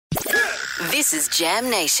This is Jam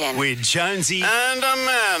Nation. With Jonesy and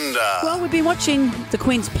Amanda. Well, we've been watching the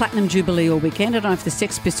Queen's Platinum Jubilee all weekend. I don't know if the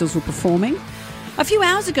Sex Pistols were performing. A few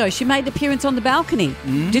hours ago, she made an appearance on the balcony.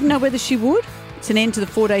 Didn't know whether she would. It's an end to the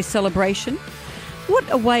 4-day celebration. What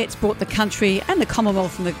a way it's brought the country and the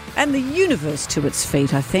Commonwealth and the universe to its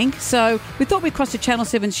feet, I think. So we thought we'd cross to Channel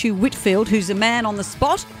 7's Hugh Whitfield, who's a man on the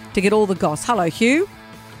spot, to get all the goss. Hello, Hugh.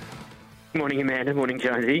 Morning, Amanda. Morning,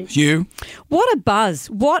 Jonesy. Hugh. What a buzz.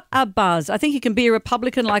 What a buzz. I think you can be a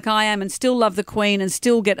Republican like I am and still love the Queen and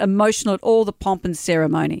still get emotional at all the pomp and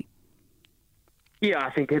ceremony. Yeah,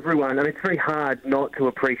 I think everyone, it's very hard not to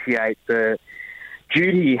appreciate the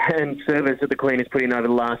duty and service that the Queen has put in over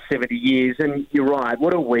the last 70 years. And you're right,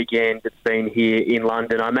 what a weekend it's been here in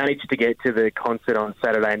London. I managed to get to the concert on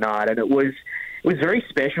Saturday night, and it was very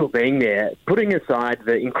special being there, putting aside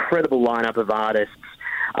the incredible lineup of artists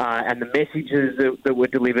and the messages that were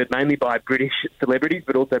delivered, mainly by British celebrities,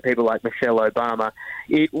 but also people like Michelle Obama.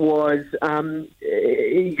 It was,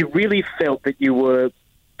 you really felt that you were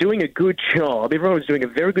doing a good job. Everyone was doing a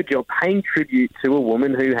very good job paying tribute to a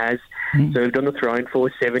woman who has served on the throne for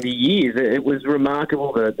 70 years. It was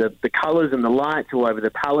remarkable, the colours and the lights all over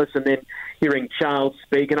the palace, and then hearing Charles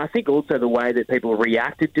speak. And I think also the way that people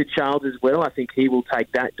reacted to Charles as well. I think he will take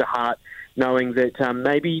that to heart, knowing that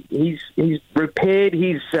maybe he's repaired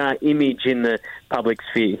his image in the public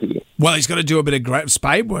sphere here. Well, he's got to do a bit of great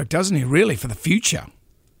spade work, doesn't he, really, for the future?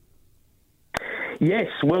 Yes,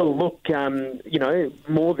 well, look,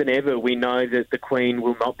 more than ever, we know that the Queen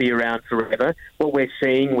will not be around forever. What we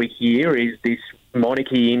hear is this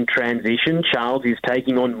monarchy in transition. Charles is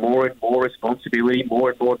taking on more and more responsibility,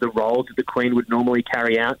 more and more of the roles that the Queen would normally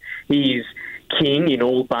carry out. He is king in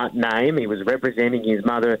all but name. He was representing his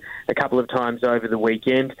mother a couple of times over the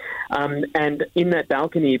weekend. And in that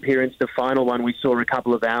balcony appearance, the final one we saw a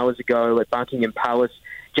couple of hours ago at Buckingham Palace,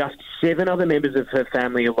 just 7 other members of her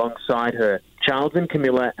family alongside her, Charles and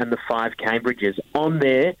Camilla and the 5 Cambridges. On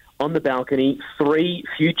the balcony, 3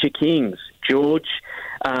 future kings, George,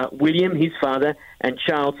 William, his father, and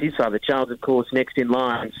Charles, his father. Charles, of course, next in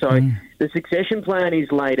line. So the succession plan is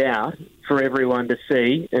laid out for everyone to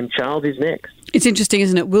see, and Charles is next. It's interesting,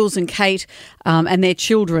 isn't it? Wills and Kate and their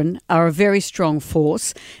children are a very strong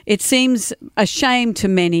force. It seems a shame to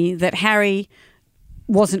many that Harry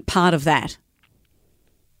wasn't part of that.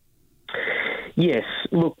 Yes.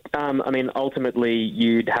 Look, ultimately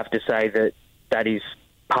you'd have to say that is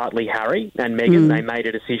partly Harry and Meghan. They made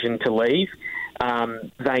a decision to leave.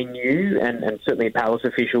 They knew, and certainly palace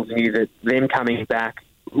officials knew, that them coming back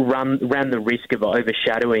ran the risk of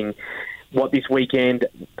overshadowing what this weekend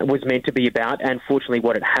was meant to be about, and fortunately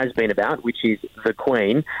what it has been about, which is the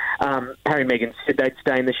Queen. Harry and Meghan said they'd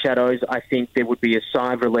stay in the shadows. I think there would be a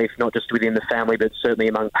sigh of relief, not just within the family, but certainly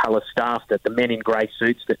among palace staff, that the men in grey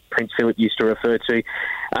suits that Prince Philip used to refer to,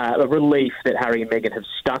 a relief that Harry and Meghan have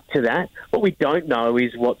stuck to that. What we don't know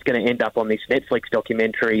is what's going to end up on this Netflix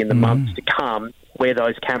documentary in the months to come, where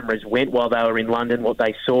those cameras went while they were in London, what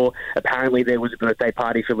they saw. Apparently there was a birthday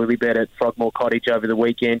party for Lilibet at Frogmore Cottage over the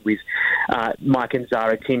weekend with Mike and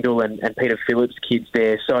Zara Tyndall and Peter Phillips' kids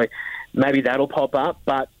there. So maybe that'll pop up,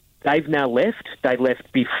 but they've now left. They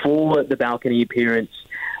left before the balcony appearance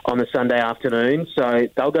on the Sunday afternoon, so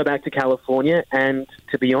they'll go back to California, and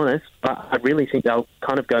to be honest, I really think they'll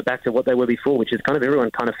kind of go back to what they were before, which is kind of everyone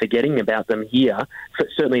kind of forgetting about them here,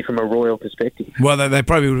 certainly from a royal perspective. Well, they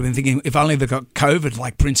probably would have been thinking, if only they got COVID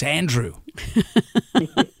like Prince Andrew.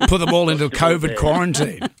 Put them all into COVID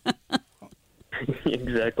quarantine.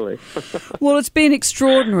 Exactly. Well, it's been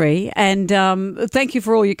extraordinary, and thank you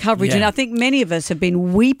for all your coverage. Yeah. And I think many of us have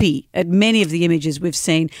been weepy at many of the images we've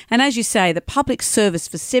seen. And as you say, the public service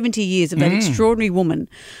for 70 years of that extraordinary woman,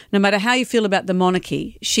 no matter how you feel about the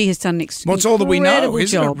monarchy, she has done an Well, it's all that we know, incredible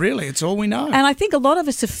isn't job. it? Really, it's all we know. And I think a lot of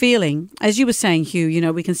us are feeling, as you were saying,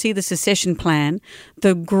 Hugh, we can see the secession plan,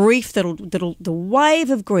 the grief the wave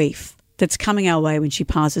of grief that's coming our way when she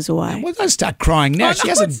passes away. Well, don't start crying now. She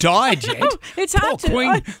hasn't died yet. It's hard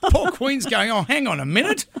to... Poor Queen's going, oh, hang on a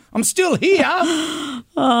minute. I'm still here.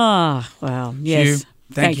 Well, yes. Hugh,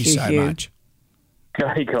 thank you so Hugh. much.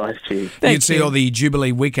 Hey guys, cheers. You can see all the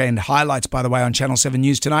Jubilee weekend highlights, by the way, on Channel 7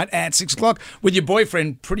 News tonight at 6 o'clock with your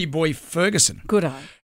boyfriend, Pretty Boy Ferguson. Good eye.